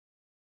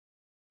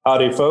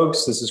Howdy,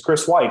 folks. This is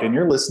Chris White, and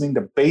you're listening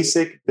to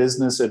Basic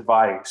Business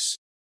Advice.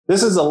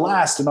 This is the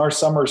last in our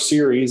summer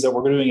series that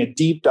we're doing a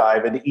deep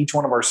dive into each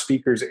one of our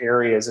speakers'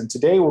 areas. And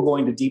today we're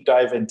going to deep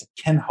dive into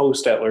Ken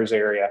Hostetler's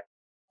area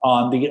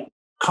on the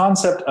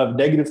concept of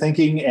negative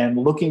thinking and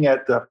looking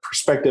at the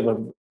perspective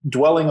of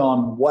dwelling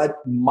on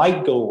what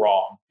might go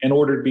wrong in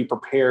order to be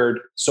prepared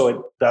so it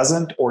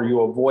doesn't, or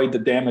you avoid the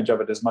damage of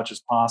it as much as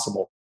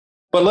possible.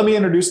 But let me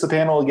introduce the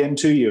panel again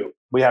to you.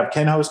 We have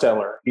Ken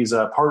Hostetler. He's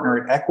a partner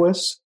at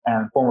Equus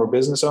and former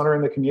business owner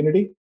in the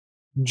community.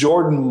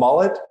 Jordan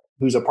Mullett,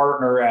 who's a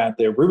partner at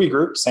the Ruby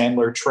Group,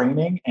 Sandler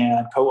Training,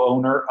 and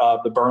co-owner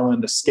of the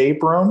Berlin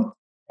Escape Room.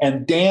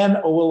 And Dan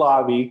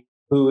Owolabi,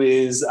 who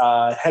is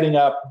heading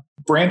up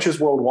branches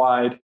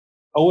worldwide,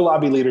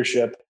 Owolabi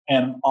Leadership,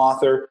 and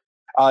author.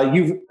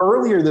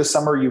 Earlier this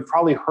summer, you've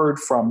probably heard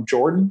from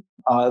Jordan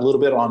a little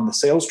bit on the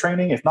sales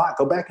training. If not,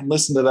 go back and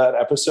listen to that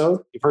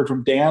episode. You've heard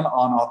from Dan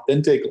on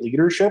authentic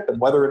leadership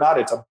and whether or not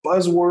it's a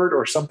buzzword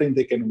or something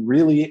that can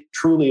really,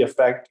 truly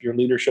affect your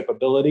leadership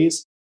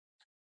abilities.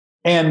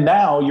 And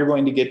now you're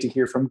going to get to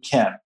hear from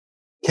Ken.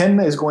 Ken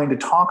is going to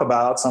talk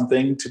about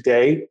something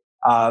today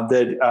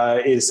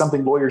that is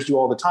something lawyers do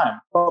all the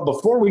time. But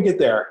before we get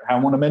there, I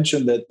want to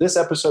mention that this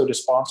episode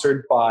is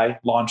sponsored by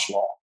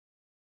LaunchLaw.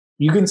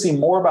 You can see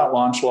more about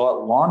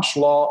LaunchLaw at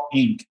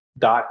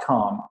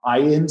launchlawinc.com,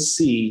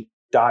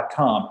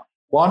 INC.com.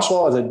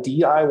 LaunchLaw is a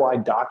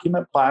DIY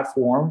document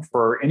platform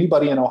for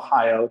anybody in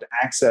Ohio to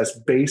access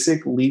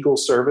basic legal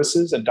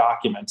services and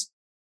documents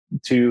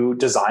to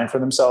design for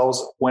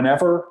themselves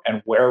whenever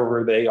and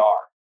wherever they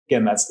are.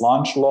 Again, that's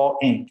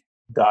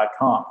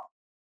launchlawinc.com.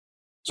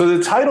 So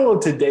the title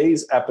of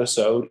today's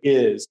episode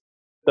is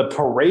The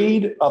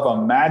Parade of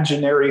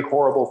Imaginary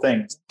Horrible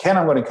Things. Ken,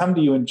 I'm going to come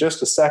to you in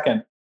just a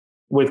second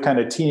with kind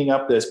of teeing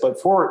up this, but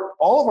for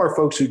all of our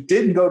folks who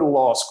didn't go to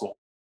law school,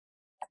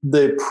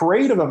 the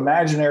parade of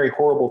imaginary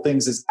horrible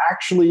things is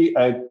actually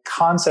a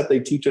concept they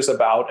teach us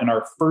about in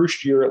our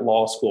first year at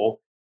law school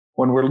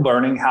when we're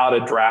learning how to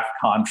draft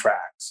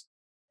contracts.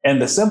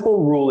 And the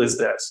simple rule is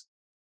this: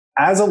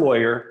 as a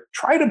lawyer,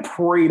 try to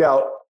parade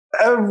out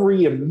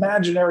every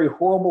imaginary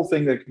horrible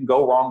thing that can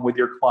go wrong with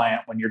your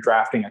client when you're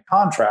drafting a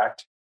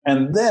contract,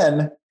 and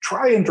then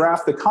try and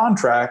draft the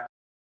contract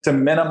to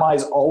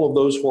minimize all of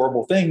those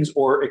horrible things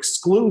or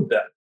exclude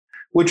them,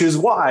 which is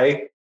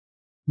why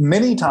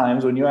many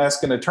times when you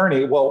ask an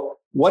attorney, well,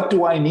 what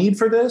do I need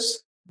for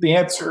this? The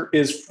answer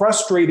is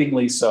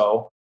frustratingly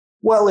so,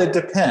 well, it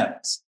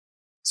depends.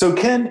 So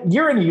Ken,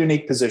 you're in a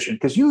unique position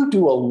because you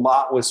do a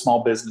lot with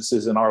small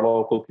businesses in our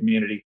local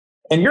community.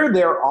 And you're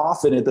there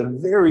often at the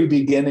very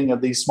beginning of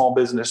these small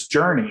business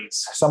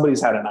journeys.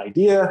 Somebody's had an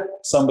idea,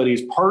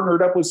 somebody's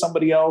partnered up with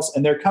somebody else,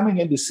 and they're coming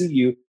in to see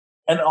you.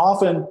 And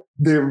often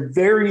they're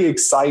very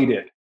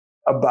excited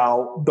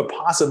about the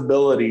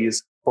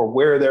possibilities for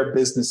where their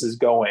business is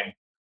going.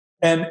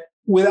 And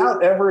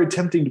without ever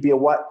attempting to be a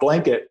wet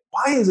blanket,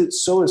 why is it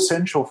so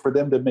essential for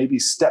them to maybe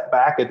step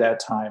back at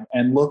that time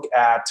and look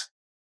at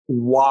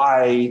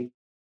why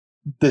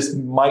this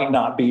might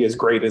not be as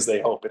great as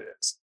they hope it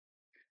is?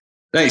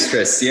 Thanks,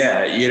 Chris.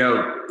 Yeah,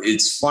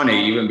 it's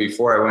funny. Even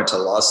before I went to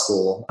law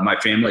school, my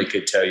family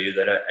could tell you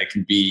that I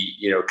can be,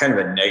 kind of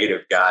a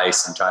negative guy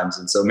sometimes.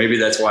 And so maybe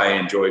that's why I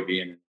enjoy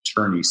being an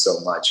attorney so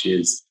much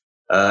is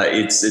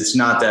it's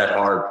not that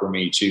hard for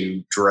me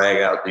to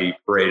drag out the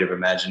parade of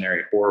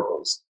imaginary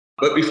horribles.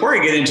 But before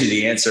I get into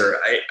the answer,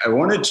 I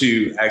wanted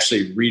to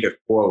actually read a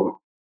quote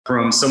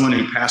from someone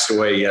who passed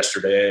away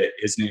yesterday.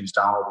 His name is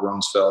Donald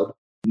Rumsfeld.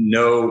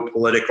 No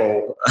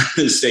political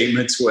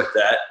statements with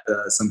that.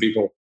 Some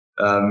people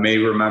may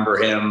remember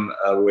him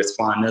with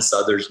fondness,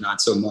 others not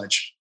so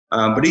much.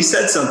 But he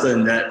said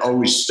something that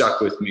always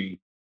stuck with me.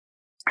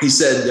 He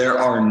said, there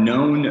are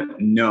known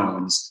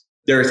knowns.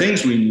 There are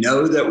things we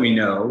know that we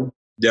know.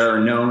 There are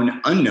known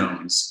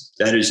unknowns.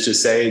 That is to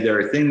say, there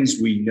are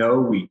things we know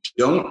we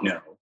don't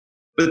know.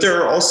 But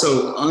there are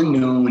also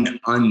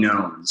unknown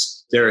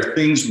unknowns. There are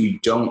things we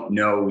don't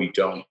know we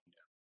don't know.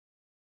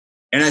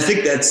 And I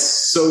think that's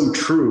so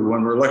true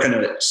when we're looking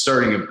at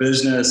starting a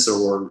business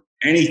or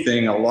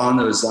anything along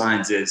those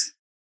lines. Is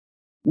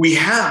we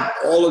have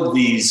all of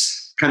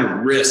these kind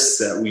of risks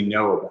that we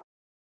know about.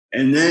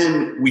 And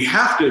then we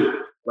have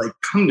to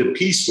come to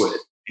peace with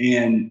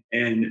and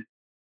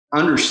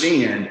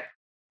understand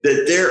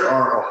that there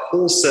are a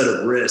whole set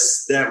of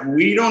risks that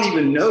we don't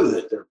even know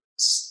that they're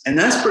risks. And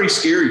that's pretty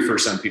scary for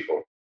some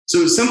people.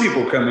 So some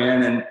people come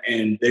in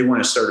and they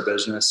want to start a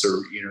business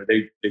or,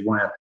 they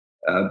want to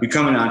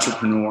become an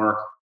entrepreneur,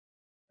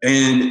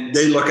 and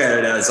they look at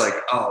it as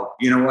oh,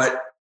 you know what?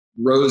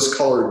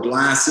 Rose-colored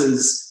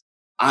glasses.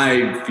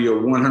 I feel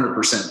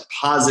 100%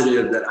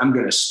 positive that I'm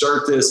going to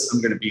start this.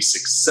 I'm going to be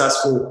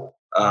successful.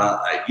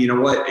 You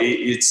know what?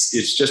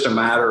 It's just a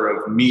matter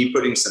of me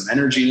putting some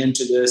energy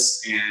into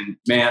this. And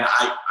man,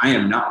 I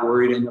am not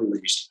worried in the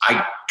least.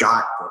 I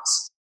got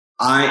this.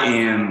 I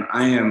am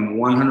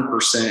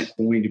 100%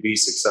 going to be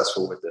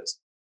successful with this.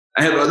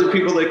 I have other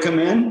people that come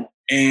in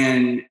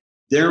and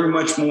they're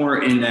much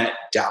more in that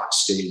doubt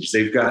stage.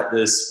 They've got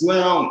this,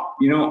 well,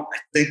 I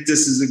think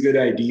this is a good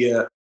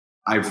idea.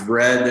 I've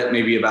read that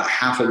maybe about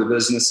half of the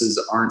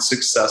businesses aren't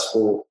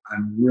successful.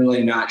 I'm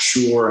really not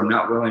sure. I'm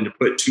not willing to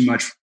put too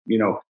much,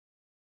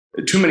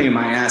 too many of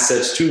my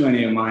assets, too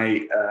many of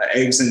my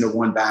eggs into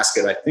one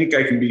basket. I think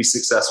I can be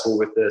successful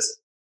with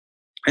this.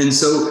 And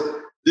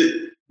so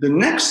the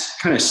next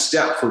kind of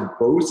step for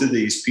both of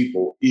these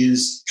people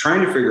is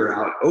trying to figure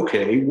out,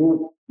 okay,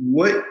 well,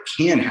 what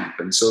can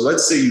happen? So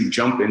let's say you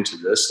jump into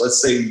this.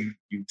 Let's say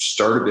you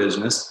start a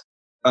business.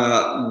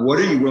 What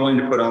are you willing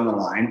to put on the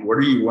line? What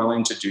are you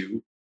willing to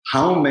do?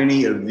 How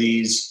many of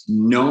these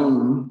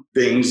known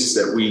things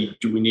that we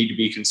need to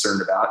be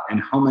concerned about,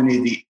 and how many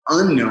of the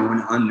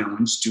unknown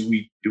unknowns do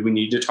we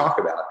need to talk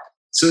about?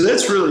 So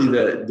that's really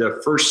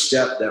the first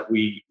step that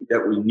we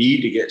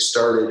need to get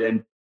started.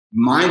 And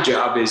my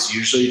job is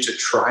usually to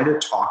try to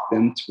talk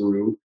them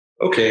through,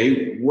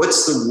 okay,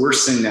 what's the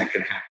worst thing that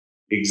can happen?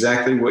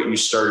 Exactly what you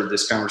started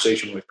this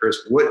conversation with, Chris.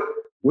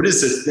 What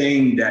is the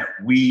thing that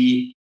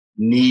we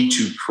need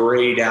to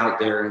parade out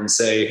there and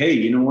say, hey,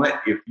 you know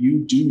what? If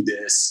you do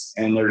this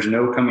and there's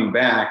no coming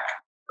back,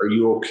 are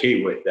you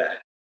okay with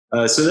that?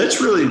 So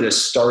that's really the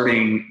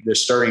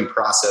starting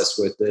process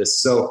with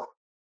this. So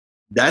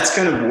that's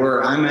kind of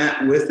where I'm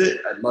at with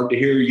it. I'd love to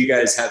hear you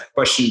guys have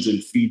questions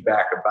and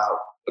feedback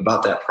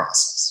about that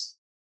process.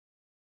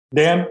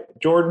 Dan,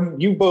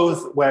 Jordan, you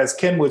both, as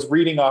Ken was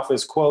reading off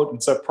his quote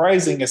and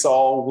surprising us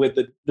all with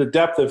the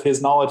depth of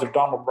his knowledge of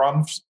Donald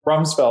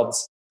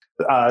Rumsfeld's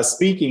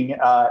speaking,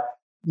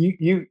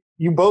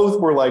 you both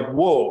were like,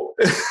 whoa,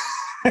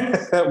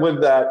 with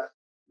that.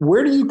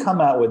 Where do you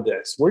come out with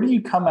this? Where do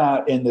you come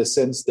out in the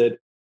sense that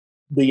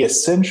the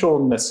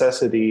essential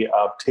necessity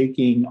of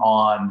taking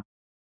on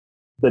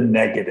the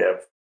negative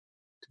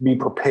to be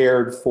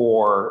prepared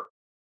for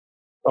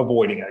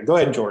avoiding it? Go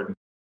ahead, Jordan.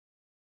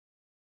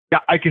 Yeah,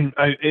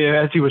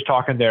 as he was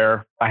talking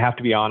there, I have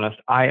to be honest,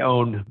 I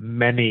own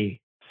many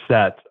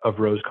sets of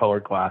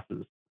rose-colored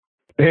glasses.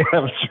 They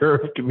have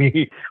served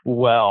me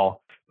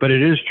well. But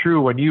it is true,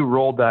 when you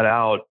rolled that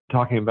out,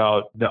 talking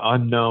about the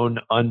unknown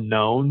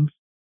unknowns,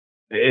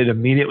 it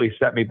immediately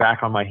set me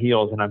back on my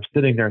heels. And I'm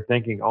sitting there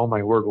thinking, oh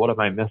my word, what am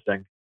I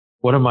missing?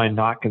 What am I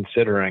not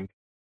considering?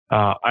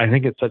 I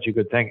think it's such a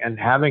good thing. And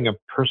having a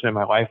person in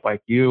my life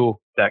like you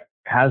that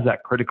has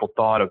that critical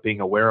thought of being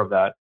aware of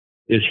that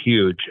is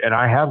huge. And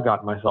I have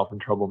gotten myself in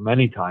trouble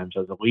many times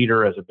as a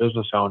leader, as a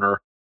business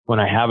owner, when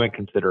I haven't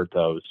considered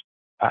those.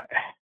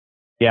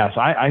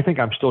 I think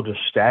I'm still just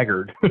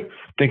staggered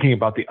thinking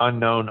about the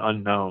unknown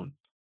unknowns.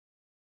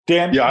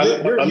 Dan,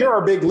 you're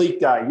a big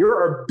leap guy.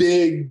 You're a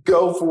big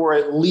go for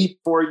it, leap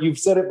for it. You've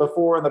said it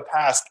before in the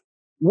past.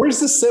 Where does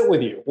this sit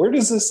with you? Where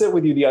does this sit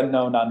with you, the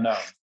unknown unknown?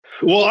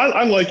 Well,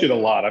 I like it a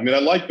lot. I mean, I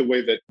like the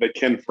way that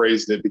Ken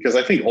phrased it, because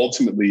I think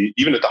ultimately,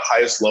 even at the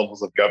highest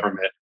levels of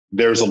government,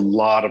 there's a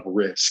lot of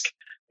risk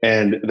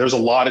and there's a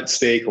lot at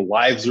stake.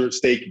 Lives are at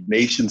stake,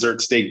 nations are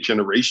at stake,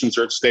 generations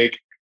are at stake.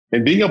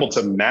 And being able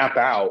to map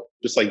out,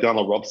 just like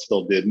Donald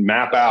Rumsfeld did,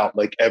 map out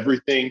like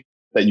everything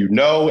that you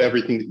know,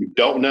 everything that you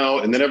don't know,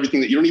 and then everything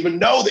that you don't even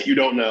know that you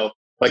don't know,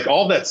 like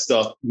all that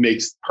stuff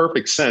makes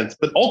perfect sense.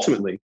 But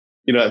ultimately,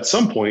 at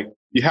some point,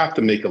 you have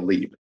to make a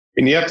leap.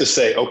 And you have to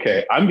say,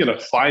 okay, I'm going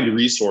to find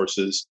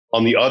resources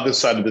on the other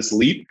side of this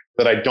leap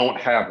that I don't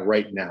have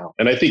right now.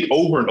 And I think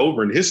over and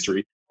over in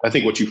history, I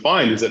think what you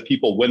find is that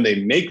people, when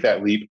they make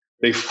that leap,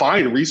 they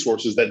find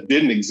resources that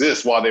didn't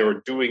exist while they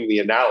were doing the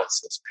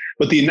analysis.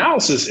 But the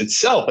analysis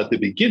itself at the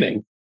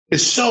beginning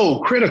is so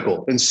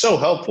critical and so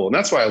helpful. And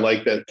that's why I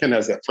like that Ken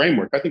has that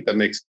framework. I think that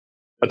makes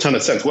a ton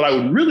of sense. What I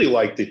would really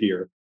like to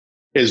hear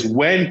is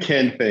when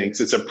Ken thinks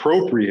it's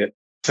appropriate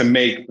to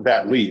make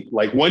that leap,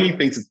 like when he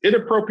thinks it's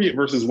inappropriate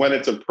versus when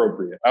it's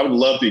appropriate. I would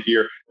love to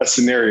hear a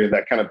scenario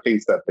that kind of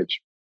paints that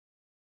picture.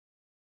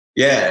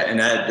 Yeah, and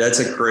that's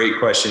a great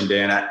question,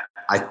 Dan.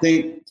 I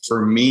think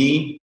for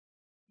me,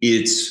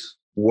 it's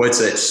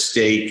what's at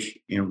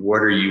stake and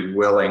what are you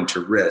willing to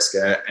risk?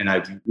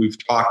 And we've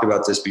talked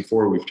about this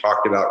before. We've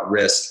talked about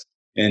risk,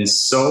 and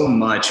so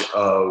much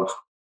of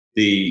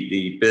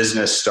the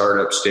business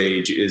startup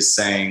stage is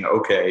saying,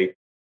 okay,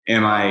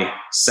 am I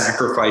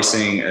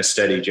sacrificing a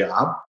steady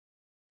job?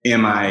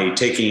 Am I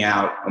taking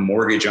out a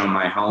mortgage on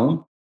my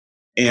home?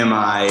 Am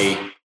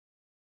I,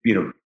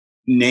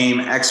 name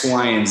X,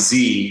 Y, and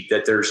Z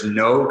that there's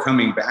no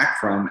coming back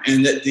from?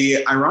 And that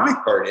the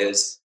ironic part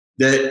is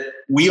that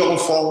we all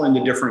fall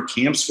into different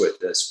camps with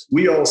this.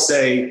 We all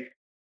say,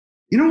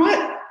 you know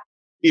what?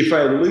 If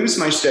I lose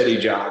my steady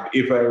job,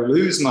 if I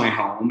lose my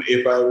home,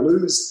 if I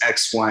lose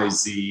X, Y,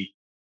 Z,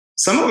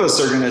 some of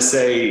us are going to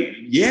say,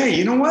 yeah,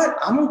 you know what?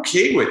 I'm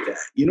okay with that.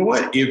 You know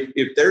what?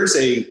 If there's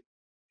a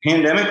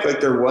pandemic like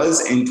there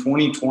was in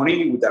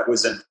 2020 that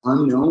was an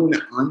unknown,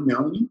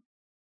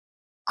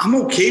 I'm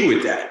okay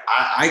with that.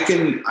 I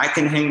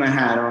can hang my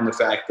hat on the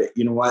fact that,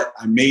 you know what?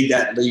 I made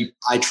that leap.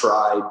 I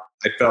tried.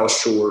 I fell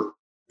short.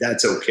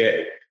 That's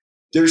okay.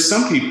 There's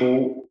some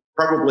people,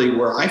 probably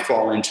where I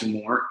fall into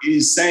more,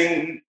 is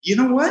saying, you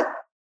know what?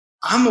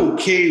 I'm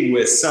okay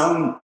with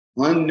some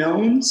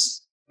unknowns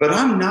But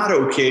I'm not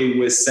okay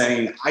with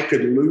saying I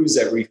could lose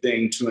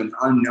everything to an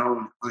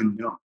unknown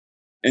unknown.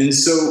 And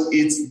so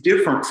it's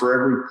different for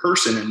every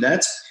person. And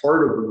that's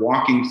part of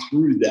walking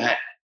through that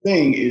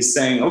thing, is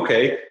saying,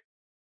 okay,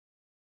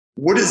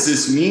 what does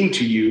this mean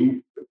to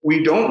you?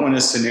 We don't want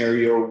a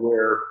scenario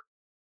where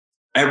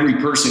every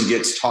person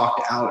gets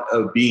talked out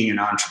of being an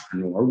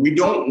entrepreneur. We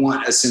don't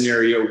want a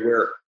scenario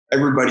where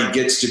everybody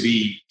gets to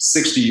be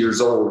 60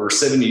 years old or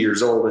 70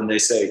 years old and they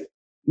say,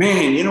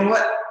 man, you know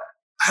what?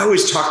 I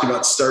always talked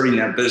about starting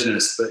that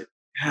business, but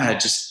I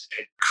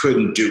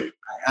couldn't do it.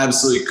 I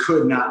absolutely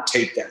could not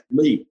take that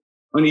leap.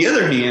 On the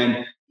other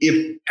hand,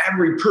 if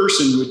every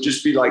person would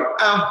just be like,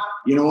 oh,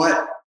 you know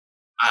what?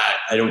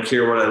 I don't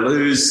care what I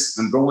lose.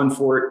 I'm going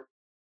for it.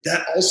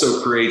 That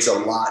also creates a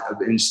lot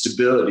of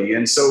instability.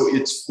 And so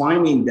it's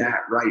finding that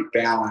right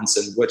balance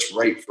and what's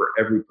right for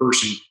every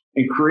person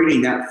and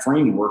creating that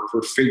framework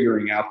for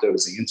figuring out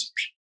those answers.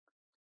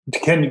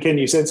 Ken,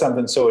 you said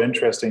something so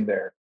interesting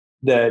there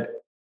that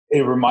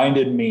it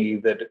reminded me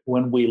that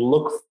when we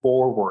look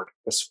forward,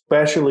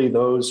 especially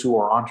those who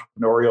are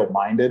entrepreneurial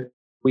minded,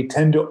 we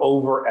tend to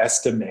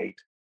overestimate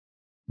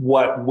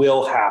what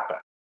will happen.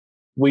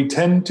 We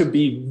tend to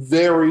be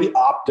very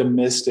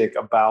optimistic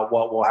about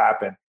what will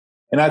happen.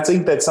 And I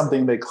think that's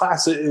something that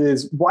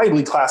is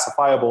widely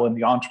classifiable in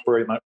the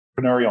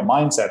entrepreneurial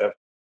mindset of,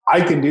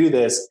 I can do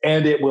this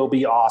and it will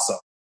be awesome.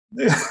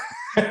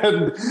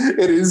 And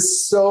it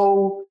is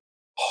so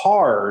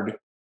hard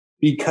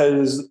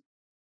because,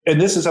 and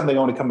this is something I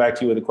want to come back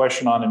to you with a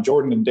question on, and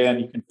Jordan and Dan,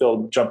 you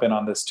can jump in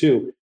on this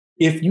too.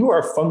 If you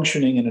are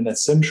functioning in an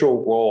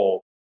essential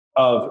role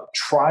of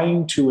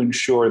trying to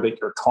ensure that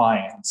your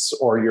clients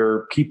or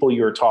your people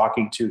you're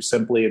talking to,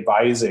 simply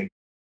advising,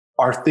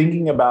 are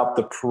thinking about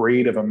the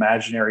parade of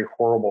imaginary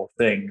horrible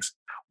things,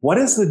 what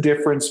is the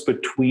difference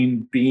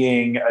between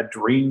being a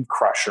dream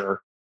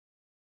crusher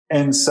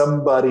and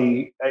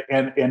somebody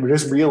and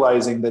just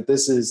realizing that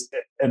this is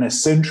an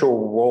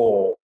essential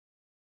role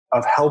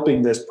of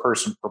helping this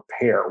person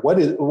prepare? What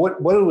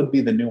would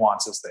be the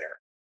nuances there?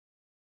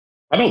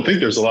 I don't think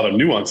there's a lot of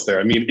nuance there.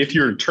 I mean, if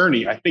you're an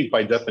attorney, I think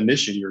by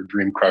definition you're a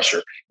dream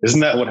crusher. Isn't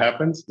that what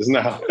happens? Isn't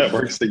that how that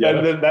works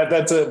together?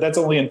 That's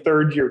only in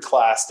third year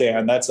class,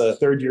 Dan. That's a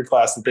third year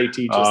class that they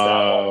teach us.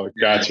 Oh,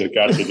 gotcha.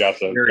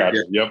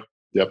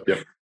 Yep.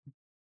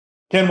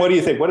 Ken, what do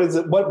you think? What is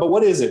it?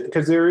 What is it?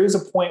 Because there is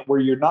a point where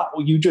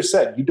you just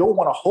said you don't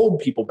want to hold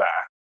people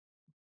back,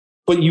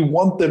 but you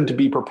want them to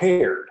be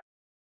prepared.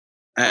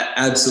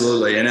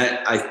 Absolutely. And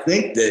I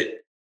think that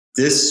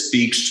this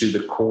speaks to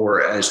the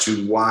core as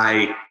to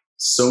why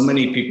so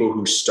many people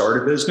who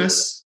start a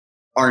business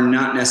are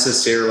not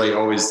necessarily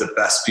always the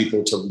best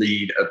people to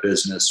lead a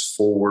business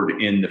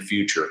forward in the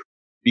future.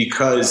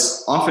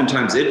 Because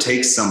oftentimes it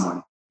takes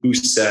someone who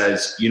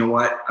says, you know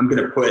what, I'm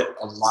going to put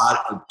a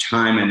lot of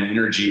time and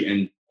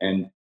energy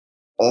and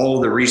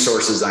all the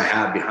resources I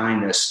have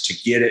behind this to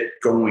get it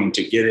going,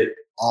 to get it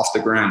off the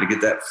ground, to get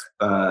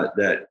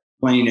that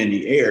plane in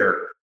the air.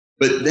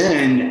 But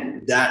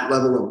then that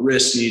level of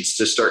risk needs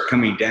to start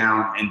coming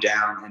down and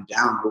down and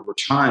down over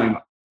time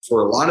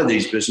for a lot of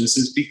these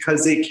businesses,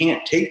 because they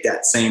can't take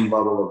that same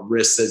level of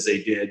risk as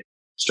they did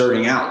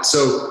starting out.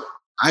 So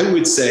I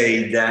would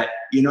say that,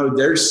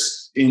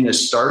 there's in the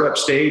startup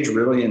stage,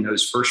 really in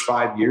those first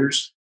 5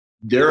 years,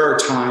 there are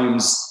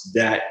times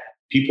that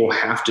people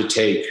have to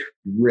take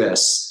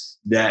risks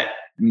that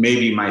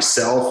maybe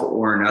myself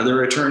or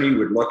another attorney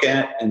would look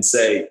at and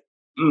say,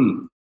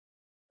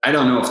 I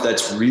don't know if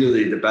that's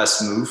really the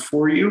best move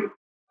for you.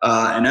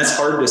 And that's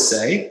hard to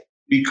say,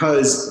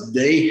 because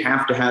they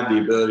have to have the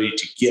ability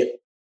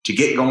to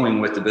get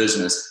going with the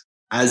business.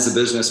 As the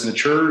business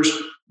matures,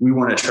 we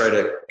want to try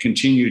to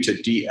continue to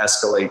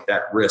de-escalate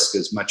that risk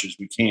as much as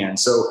we can.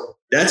 So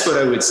that's what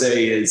I would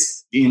say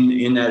is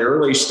in that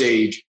early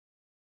stage,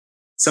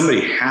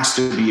 somebody has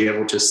to be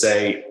able to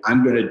say,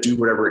 I'm going to do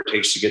whatever it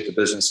takes to get the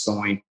business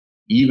going,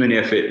 even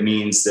if it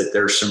means that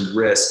there's some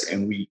risk.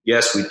 And we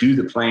do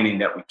the planning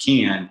that we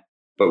can,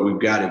 but we've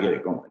got to get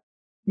it going.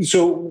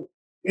 So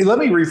let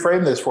me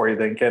reframe this for you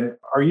then, Ken.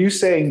 Are you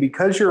saying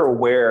because you're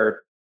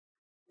aware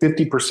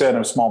 50%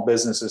 of small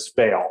businesses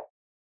fail,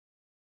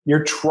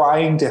 you're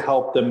trying to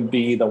help them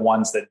be the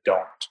ones that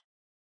don't?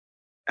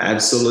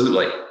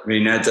 Absolutely. I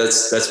mean,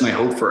 that's my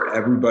hope for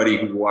everybody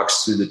who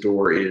walks through the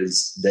door,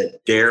 is that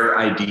their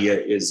idea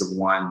is the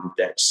one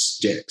that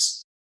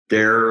sticks.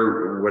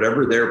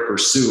 Whatever they're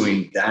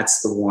pursuing,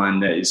 that's the one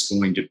that is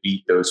going to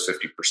beat those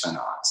 50%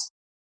 odds.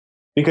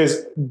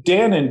 Because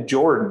Dan and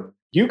Jordan,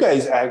 you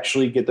guys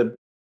actually get the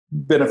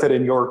benefit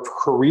in your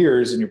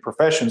careers and your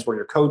professions where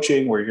you're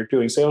coaching, where you're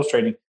doing sales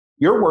training.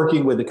 You're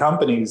working with the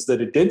companies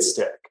that it did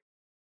stick.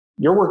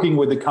 You're working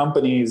with the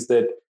companies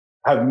that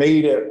have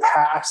made it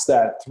past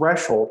that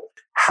threshold.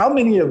 How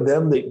many of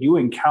them that you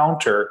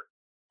encounter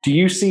do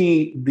you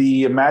see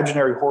the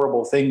imaginary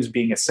horrible things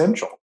being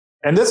essential?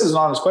 And this is an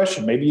honest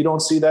question. Maybe you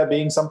don't see that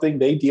being something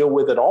they deal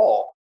with at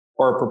all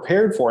or are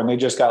prepared for, and they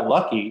just got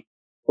lucky.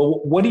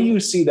 But what do you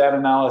see that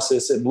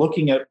analysis and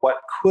looking at what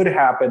could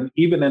happen,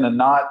 even in a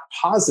not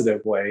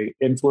positive way,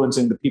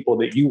 influencing the people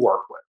that you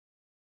work with?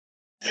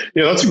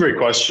 Yeah, that's a great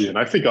question.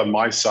 I think on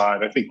my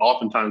side, I think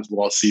oftentimes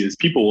what I'll see is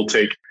people will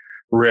take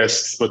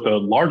risks, but the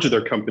larger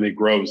their company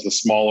grows, the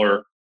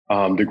smaller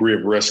degree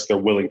of risk they're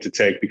willing to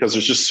take because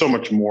there's just so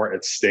much more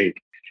at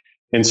stake.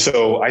 And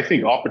so I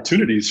think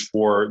opportunities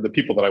for the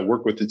people that I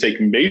work with to take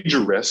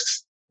major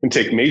risks and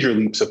take major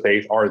leaps of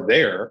faith are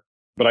there.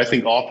 But I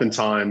think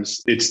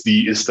oftentimes it's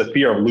the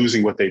fear of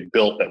losing what they've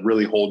built that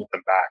really holds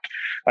them back.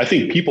 I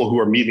think people who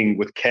are meeting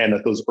with Ken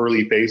at those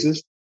early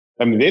phases,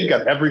 I mean, they've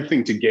got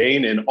everything to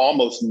gain and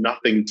almost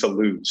nothing to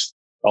lose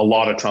a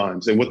lot of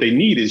times. And what they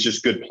need is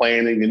just good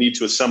planning. They need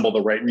to assemble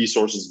the right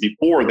resources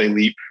before they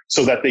leap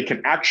so that they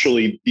can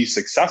actually be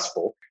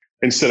successful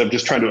instead of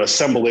just trying to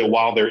assemble it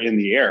while they're in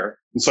the air.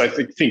 And so I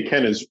think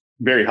Ken is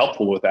very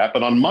helpful with that.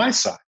 But on my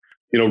side,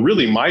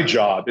 really my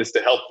job is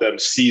to help them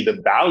see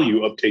the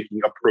value of taking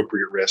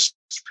appropriate risks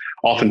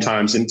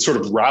oftentimes and sort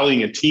of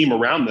rallying a team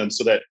around them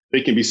so that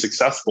they can be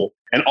successful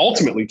and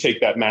ultimately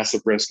take that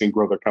massive risk and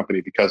grow their company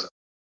because of it.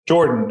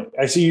 Jordan,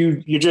 I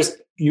see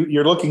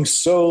you're looking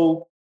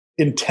so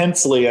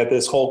intensely at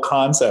this whole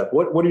concept.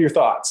 What are your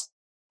thoughts?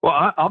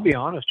 Well, I'll be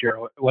honest here.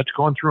 What's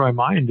going through my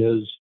mind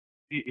is,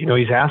 you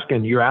asked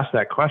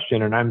that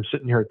question and I'm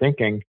sitting here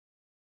thinking,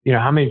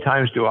 how many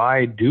times do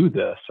I do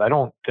this? I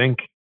don't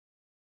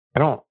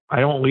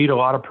lead a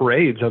lot of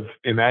parades of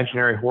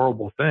imaginary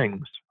horrible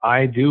things.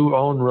 I do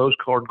own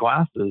rose-colored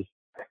glasses.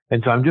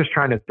 And so I'm just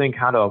trying to think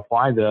how to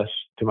apply this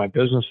to my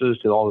businesses,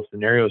 to all the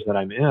scenarios that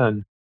I'm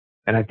in.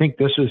 And I think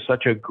this is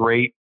such a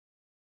great,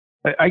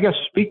 I guess,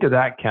 speak to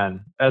that,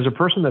 Ken. As a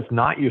person that's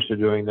not used to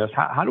doing this,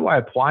 how do I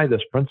apply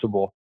this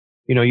principle?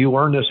 You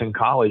learned this in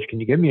college.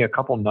 Can you give me a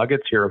couple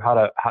nuggets here of how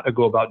to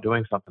go about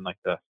doing something like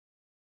this?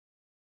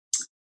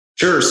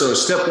 Sure. So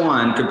step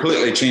one,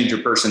 completely change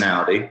your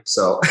personality.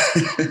 So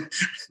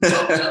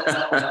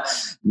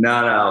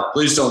no,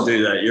 please don't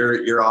do that.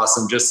 You're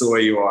awesome just the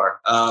way you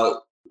are.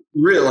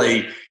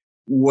 Really,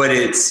 what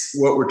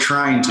we're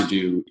trying to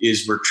do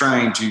is we're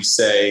trying to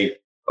say,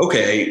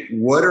 okay,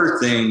 what are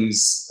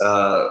things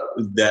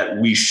that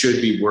we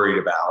should be worried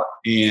about?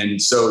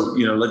 And so,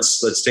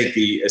 let's take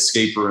the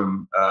escape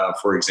room,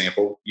 for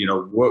example.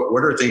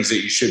 What are things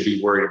that you should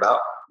be worried about?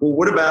 Well,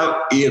 what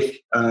about if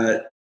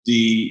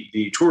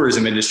the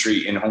tourism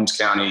industry in Holmes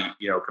County,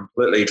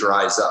 completely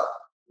dries up?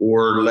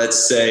 Or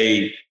let's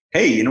say,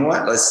 hey, you know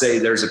what? Let's say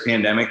there's a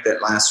pandemic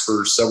that lasts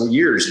for several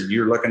years and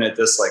you're looking at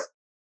this like,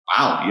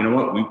 wow, you know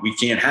what? We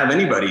can't have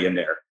anybody in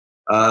there.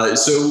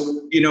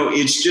 So,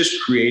 it's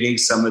just creating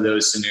some of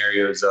those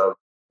scenarios of,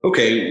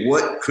 okay,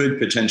 what could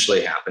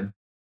potentially happen?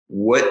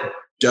 What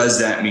does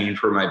that mean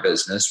for my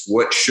business?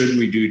 What should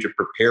we do to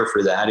prepare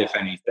for that, if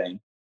anything?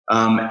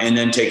 And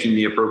then taking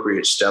the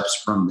appropriate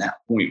steps from that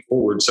point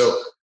forward.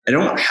 So I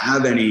don't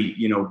have any,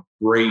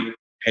 great,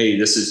 hey,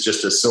 this is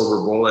just a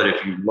silver bullet.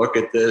 If you look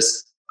at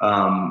this,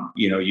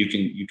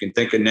 you can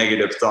think a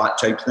negative thought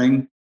type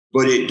thing,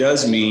 but it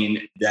does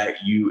mean that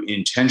you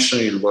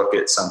intentionally look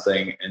at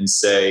something and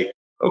say,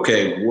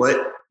 okay,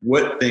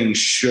 what things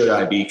should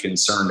I be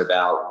concerned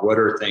about? What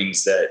are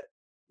things that,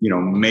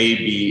 may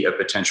be a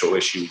potential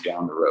issue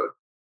down the road?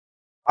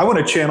 I want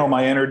to channel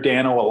my inner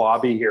Dan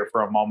Olabi here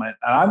for a moment,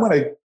 and I'm going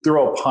to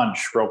throw a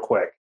punch real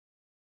quick.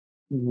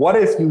 What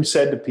if you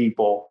said to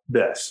people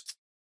this?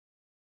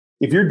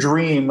 If your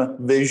dream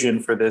vision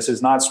for this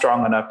is not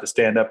strong enough to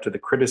stand up to the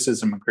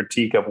criticism and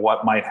critique of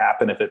what might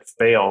happen if it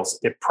fails,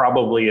 it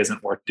probably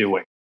isn't worth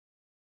doing.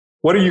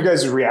 What are you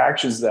guys'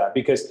 reactions to that?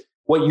 Because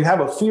what you have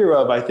a fear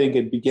of, I think,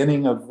 at the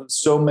beginning of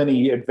so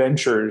many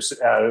adventures,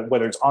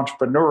 whether it's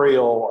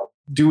entrepreneurial or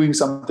doing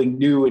something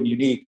new and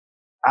unique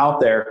out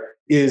there,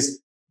 is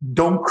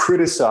don't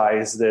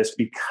criticize this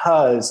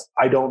because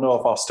I don't know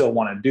if I'll still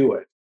want to do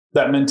it.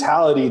 That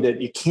mentality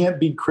that you can't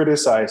be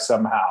criticized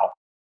somehow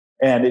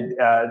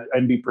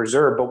and be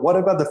preserved. But what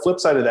about the flip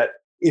side of that?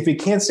 If it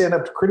can't stand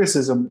up to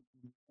criticism,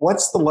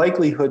 what's the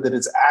likelihood that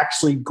it's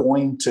actually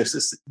going to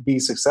be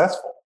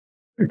successful?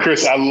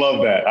 Chris, I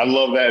love that. I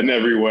love that in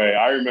every way.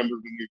 I remember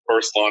when we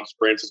first launched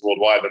Branches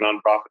Worldwide, the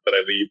nonprofit that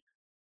I lead,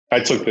 I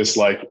took this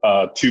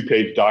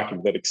 2-page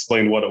document that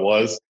explained what it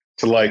was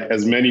to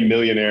as many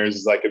millionaires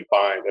as I could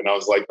find. And I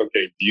was like,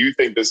 okay, do you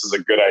think this is a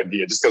good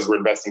idea? Just because we're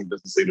investing in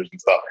business leaders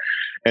and stuff.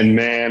 And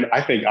man,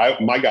 I think I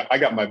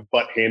got my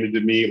butt handed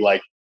to me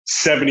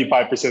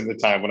 75% of the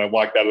time when I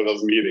walked out of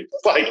those meetings.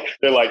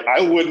 They're like,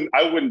 I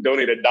wouldn't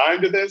donate a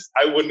dime to this.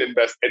 I wouldn't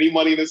invest any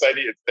money in this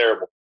idea. It's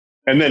terrible.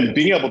 And then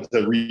being able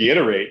to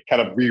reiterate,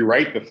 kind of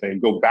rewrite the thing,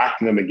 go back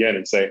to them again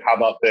and say, how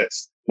about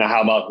this? Now,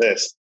 how about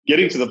this?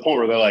 Getting to the point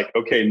where they're like,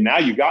 okay, now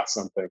you got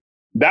something.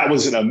 That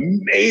was an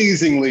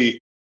amazingly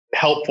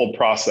helpful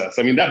process.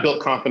 I mean, that built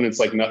confidence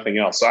like nothing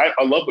else. So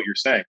I love what you're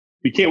saying.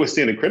 You can't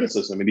withstand the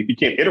criticism. And if you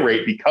can't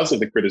iterate because of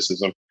the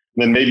criticism,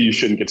 then maybe you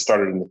shouldn't get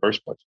started in the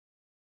first place.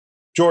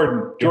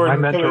 Jordan, my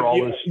mentor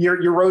always,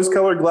 your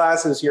rose-colored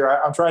glasses here.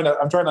 I'm trying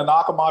to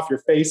knock them off your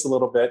face a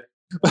little bit.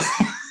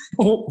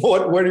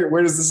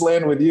 Where does this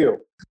land with you?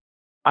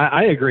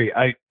 I agree.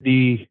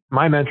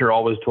 My mentor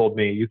always told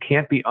me you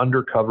can't be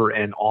undercover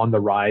and on the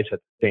rise at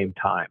the same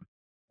time.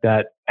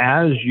 that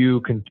as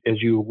you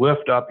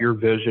lift up your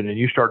vision and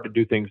you start to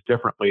do things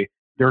differently,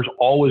 there's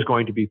always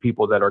going to be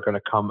people that are going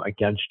to come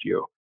against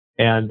you.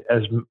 And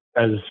as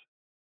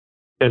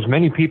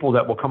many people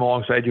that will come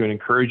alongside you and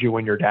encourage you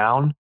when you're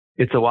down,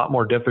 it's a lot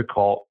more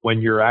difficult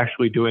when you're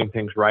actually doing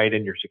things right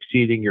and you're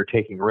succeeding, you're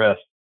taking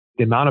risks.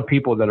 The amount of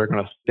people that are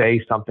going to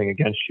say something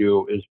against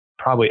you is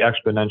probably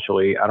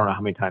exponentially, I don't know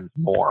how many times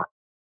more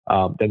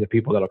than the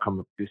people that'll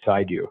come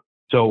beside you.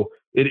 So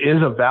it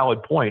is a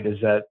valid point, is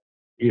that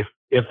if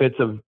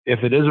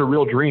it is a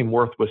real dream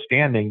worth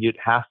withstanding, it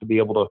has to be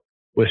able to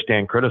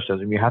withstand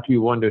criticism. You have to be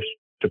willing to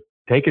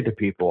take it to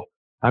people.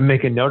 I'm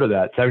making note of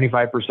that.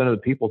 75% of the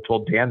people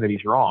told Dan that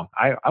he's wrong.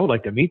 I would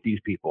like to meet these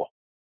people,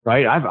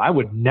 right? I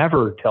would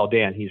never tell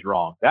Dan he's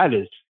wrong. That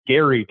is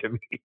scary to me.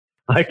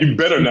 Like, you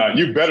better not,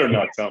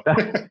 Tom.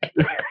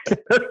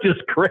 That's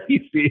just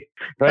crazy,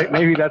 right?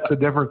 Maybe that's the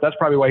difference. That's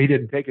probably why he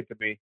didn't take it to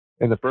me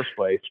in the first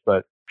place.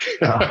 But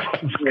it's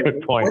a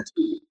good point.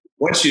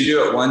 Once you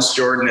do it once,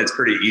 Jordan, it's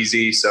pretty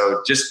easy.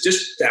 So just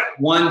that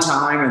one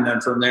time, and then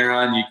from there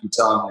on, you can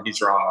tell him that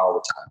he's wrong all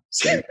the time.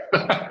 So.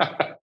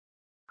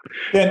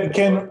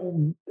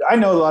 Ken, I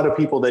know a lot of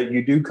people that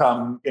you do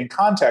come in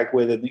contact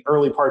with in the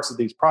early parts of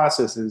these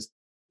processes.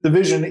 The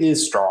vision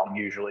is strong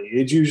usually.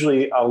 It's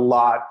usually a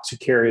lot to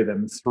carry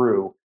them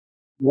through.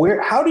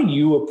 How do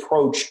you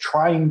approach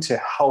trying to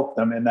help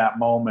them in that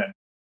moment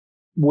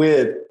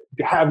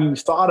have you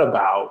thought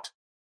about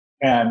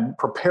and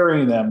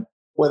preparing them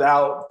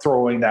without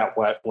throwing that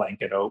wet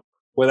blanket over,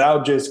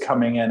 without just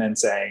coming in and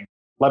saying,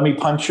 let me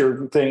punch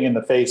your thing in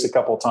the face a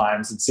couple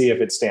times and see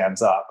if it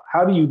stands up?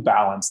 How do you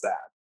balance that?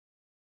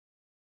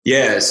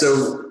 Yeah,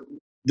 so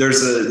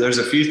there's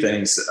a few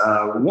things.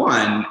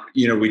 One,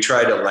 we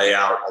try to lay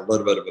out a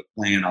little bit of a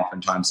plan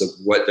oftentimes of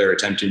what they're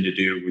attempting to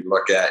do. We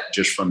look at,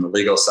 just from the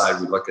legal side,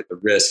 we look at the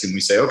risk and we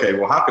say, okay,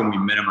 well, how can we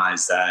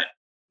minimize that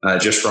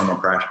just from a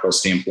practical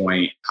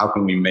standpoint? How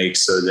can we make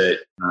so that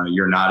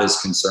you're not as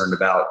concerned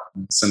about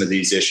some of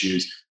these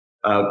issues?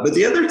 But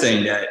the other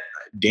thing that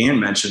Dan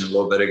mentioned a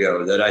little bit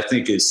ago that I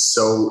think is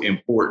so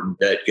important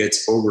that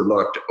gets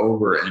overlooked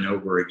over and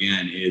over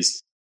again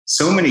is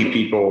so many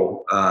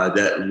people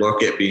that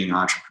look at being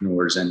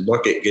entrepreneurs and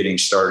look at getting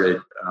started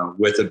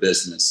with a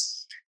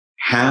business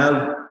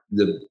have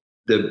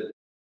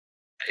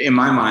in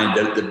my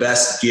mind, the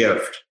best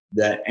gift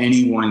that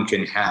anyone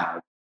can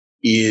have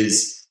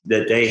is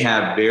that they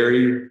have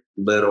very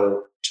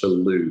little to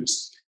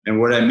lose. And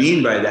what I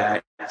mean by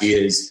that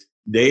is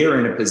they are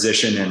in a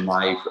position in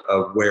life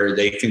of where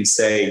they can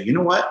say, you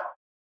know what,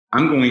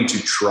 I'm going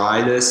to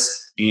try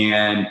this,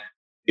 and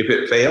if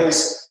it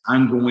fails,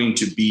 I'm going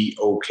to be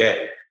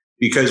okay.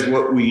 Because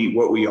what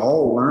we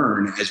all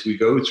learn as we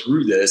go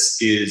through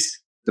this is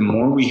the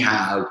more we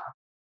have,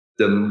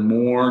 the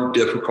more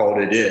difficult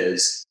it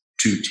is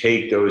to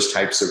take those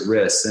types of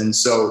risks. And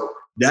so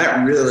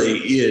that really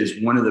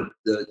is one of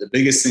the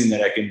biggest thing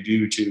that I can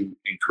do to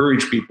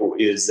encourage people,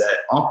 is that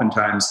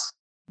oftentimes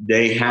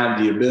they have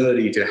the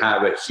ability to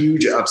have a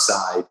huge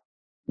upside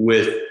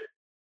with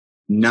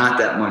not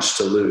that much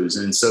to lose.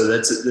 And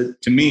so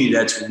to me,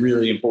 that's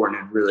really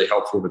important and really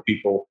helpful to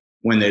people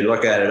when they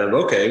look at it of,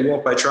 okay, well,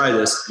 if I try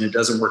this and it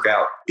doesn't work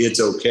out, it's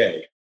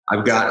okay.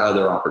 I've got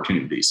other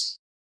opportunities.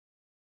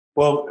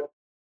 Well,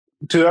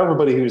 to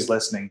everybody who's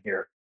listening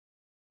here,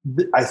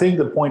 I think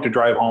the point to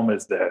drive home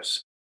is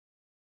this: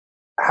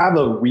 have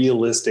a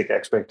realistic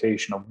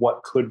expectation of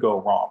what could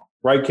go wrong,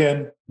 right,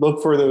 Ken?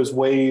 Look for those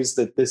ways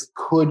that this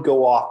could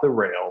go off the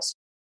rails,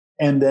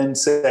 and then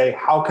say,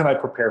 how can I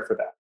prepare for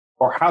that?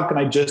 Or how can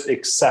I just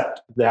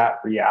accept that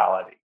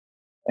reality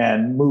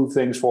and move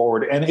things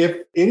forward? And if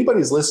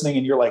anybody's listening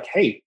and you're like,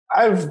 hey,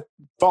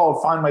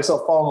 find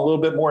myself falling a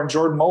little bit more in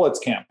Jordan Mullet's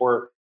camp,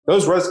 where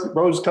those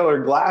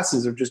rose-colored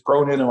glasses have just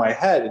grown into my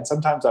head, and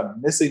sometimes I'm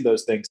missing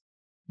those things.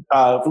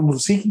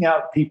 Seeking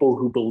out people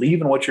who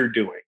believe in what you're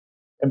doing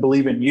and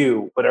believe in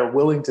you, but are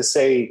willing to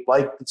say,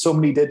 like so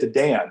many did to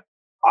Dan,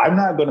 I'm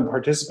not going to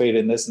participate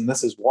in this, and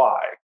this is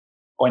why.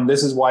 And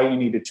this is why you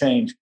need to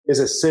change, is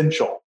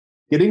essential.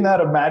 Getting that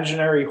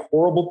imaginary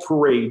horrible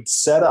parade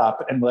set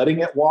up and letting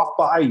it walk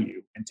by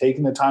you and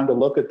taking the time to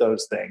look at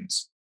those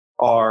things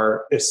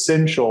are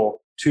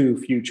essential to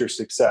future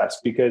success.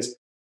 Because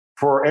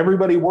for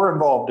everybody we're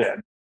involved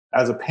in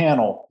as a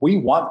panel, we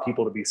want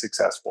people to be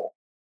successful.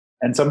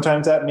 And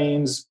sometimes that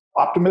means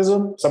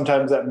optimism.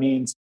 Sometimes that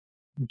means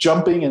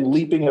jumping and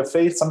leaping of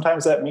faith.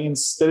 Sometimes that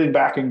means sitting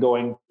back and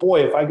going,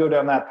 boy, if I go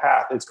down that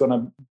path, it's going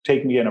to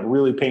take me in a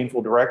really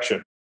painful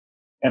direction,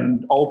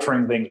 and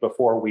altering things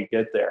before we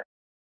get there.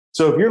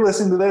 So if you're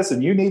listening to this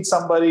and you need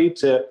somebody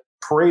to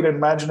parade an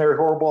imaginary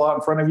horrible out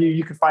in front of you,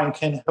 you can find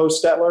Ken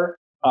Hostetler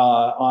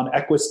on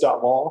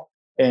equus.law,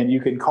 and you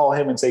can call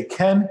him and say,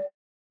 Ken,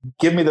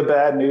 give me the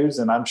bad news,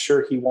 and I'm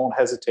sure he won't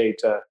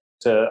hesitate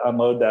to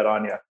unload that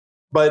on you.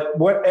 But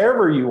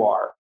whatever you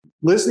are,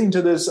 listening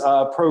to this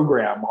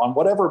program on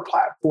whatever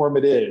platform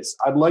it is,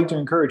 I'd like to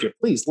encourage you,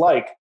 please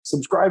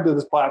subscribe to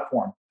this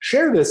platform,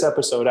 share this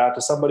episode out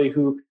to somebody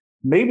who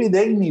maybe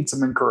they need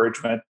some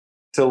encouragement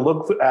to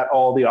look at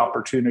all the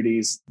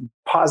opportunities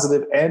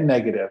positive and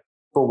negative,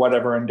 for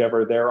whatever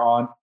endeavor they're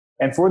on.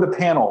 And for the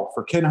panel,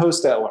 for Ken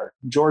Hostetler,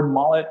 Jordan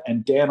Mollett,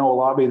 and Dan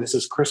Olabi, this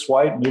is Chris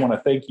White, and we want to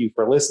thank you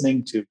for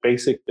listening to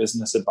Basic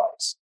Business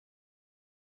Advice.